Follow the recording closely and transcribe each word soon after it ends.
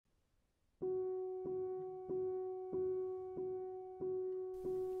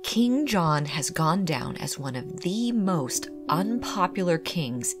King John has gone down as one of the most unpopular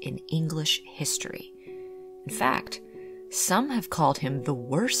kings in English history. In fact, some have called him the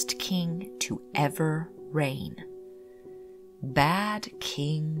worst king to ever reign. Bad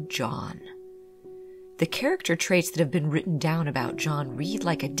King John. The character traits that have been written down about John read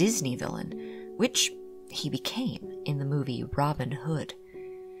like a Disney villain, which he became in the movie Robin Hood.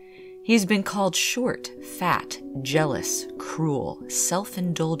 He has been called short, fat, jealous, cruel,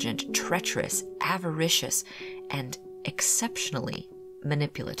 self-indulgent, treacherous, avaricious, and exceptionally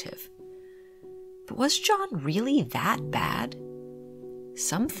manipulative. But was John really that bad?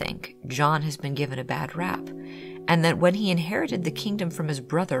 Some think John has been given a bad rap, and that when he inherited the kingdom from his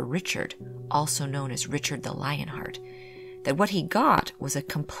brother Richard, also known as Richard the Lionheart, that what he got was a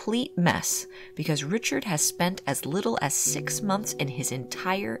complete mess because Richard has spent as little as 6 months in his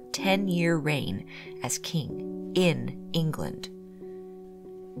entire 10-year reign as king in England.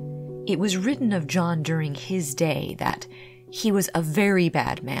 It was written of John during his day that he was a very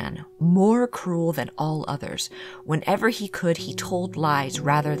bad man, more cruel than all others. Whenever he could, he told lies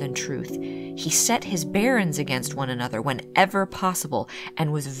rather than truth. He set his barons against one another whenever possible,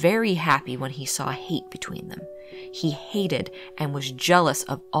 and was very happy when he saw hate between them. He hated and was jealous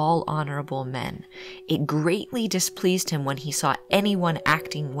of all honorable men. It greatly displeased him when he saw anyone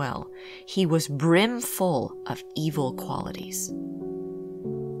acting well. He was brimful of evil qualities.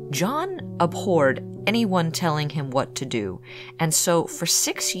 John abhorred anyone telling him what to do, and so for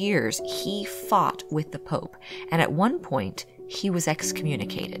 6 years he fought with the Pope, and at one point he was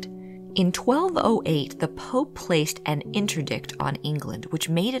excommunicated. In 1208, the Pope placed an interdict on England, which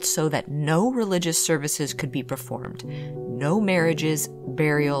made it so that no religious services could be performed, no marriages,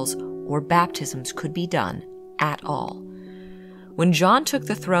 burials, or baptisms could be done at all. When John took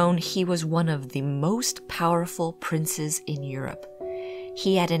the throne, he was one of the most powerful princes in Europe.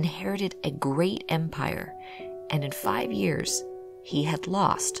 He had inherited a great empire, and in 5 years, he had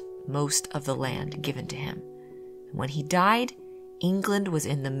lost most of the land given to him. When he died, England was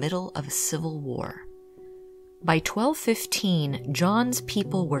in the middle of a civil war. By 1215, John's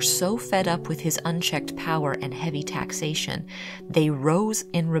people were so fed up with his unchecked power and heavy taxation, they rose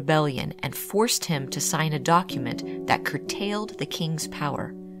in rebellion and forced him to sign a document that curtailed the king's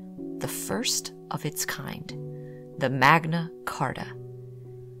power, the first of its kind, the Magna Carta.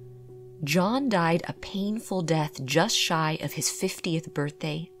 John died a painful death just shy of his 50th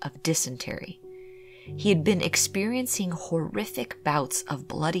birthday of dysentery. He had been experiencing horrific bouts of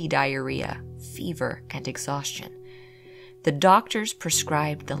bloody diarrhea, fever, and exhaustion. The doctors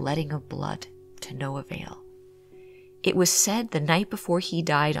prescribed the letting of blood, to no avail. It was said the night before he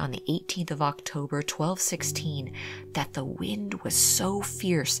died on the 18th of October, 1216, that the wind was so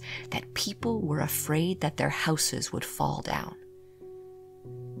fierce that people were afraid that their houses would fall down.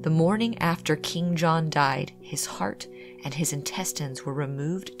 The morning after King John died, his heart and his intestines were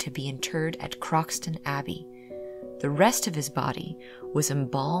removed to be interred at Croxton Abbey. The rest of his body was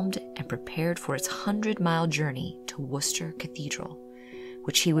embalmed and prepared for its 100-mile journey to Worcester Cathedral,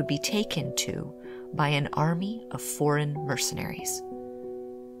 which he would be taken to by an army of foreign mercenaries.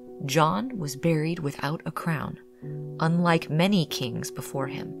 John was buried without a crown, unlike many kings before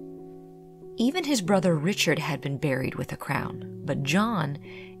him. Even his brother Richard had been buried with a crown, but John,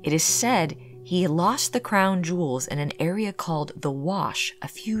 it is said, he lost the crown jewels in an area called the Wash a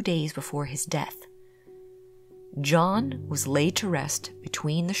few days before his death. John was laid to rest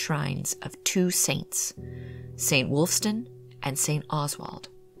between the shrines of 2 saints, St. Wulfstan and St. Oswald.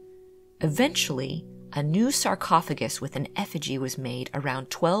 Eventually, a new sarcophagus with an effigy was made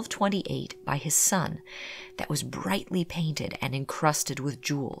around 1228 by his son that was brightly painted and encrusted with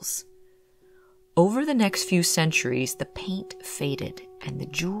jewels. Over the next few centuries, the paint faded and the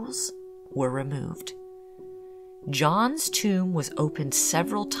jewels were removed. John's tomb was opened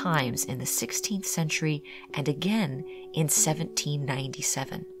several times in the 16th century and again in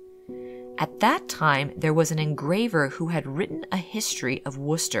 1797. At that time, there was an engraver who had written a history of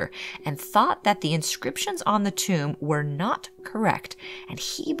Worcester and thought that the inscriptions on the tomb were not correct, and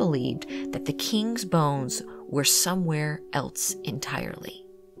he believed that the king's bones were somewhere else entirely.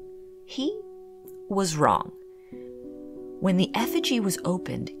 He was wrong. When the effigy was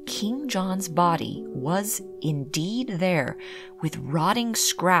opened, King John's body was indeed there, with rotting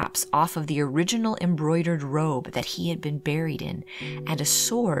scraps off of the original embroidered robe that he had been buried in, and a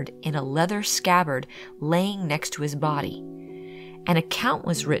sword in a leather scabbard laying next to his body. An account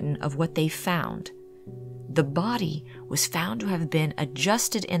was written of what they found. The body was found to have been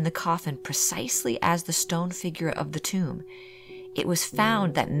adjusted in the coffin precisely as the stone figure of the tomb. It was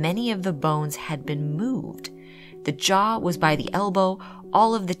found that many of the bones had been moved. The jaw was by the elbow,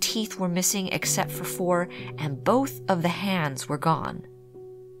 all of the teeth were missing except for 4, and both of the hands were gone.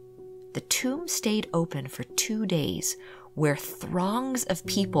 The tomb stayed open for 2 days, where throngs of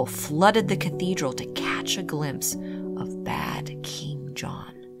people flooded the cathedral to catch a glimpse of bad King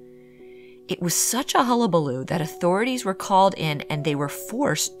John. It was such a hullabaloo that authorities were called in and they were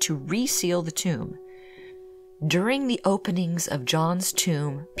forced to reseal the tomb. During the openings of John's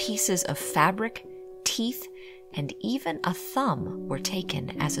tomb, pieces of fabric, teeth, and even a thumb were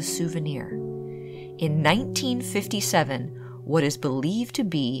taken as a souvenir. In 1957, what is believed to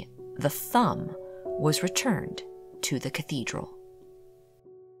be the thumb was returned to the cathedral.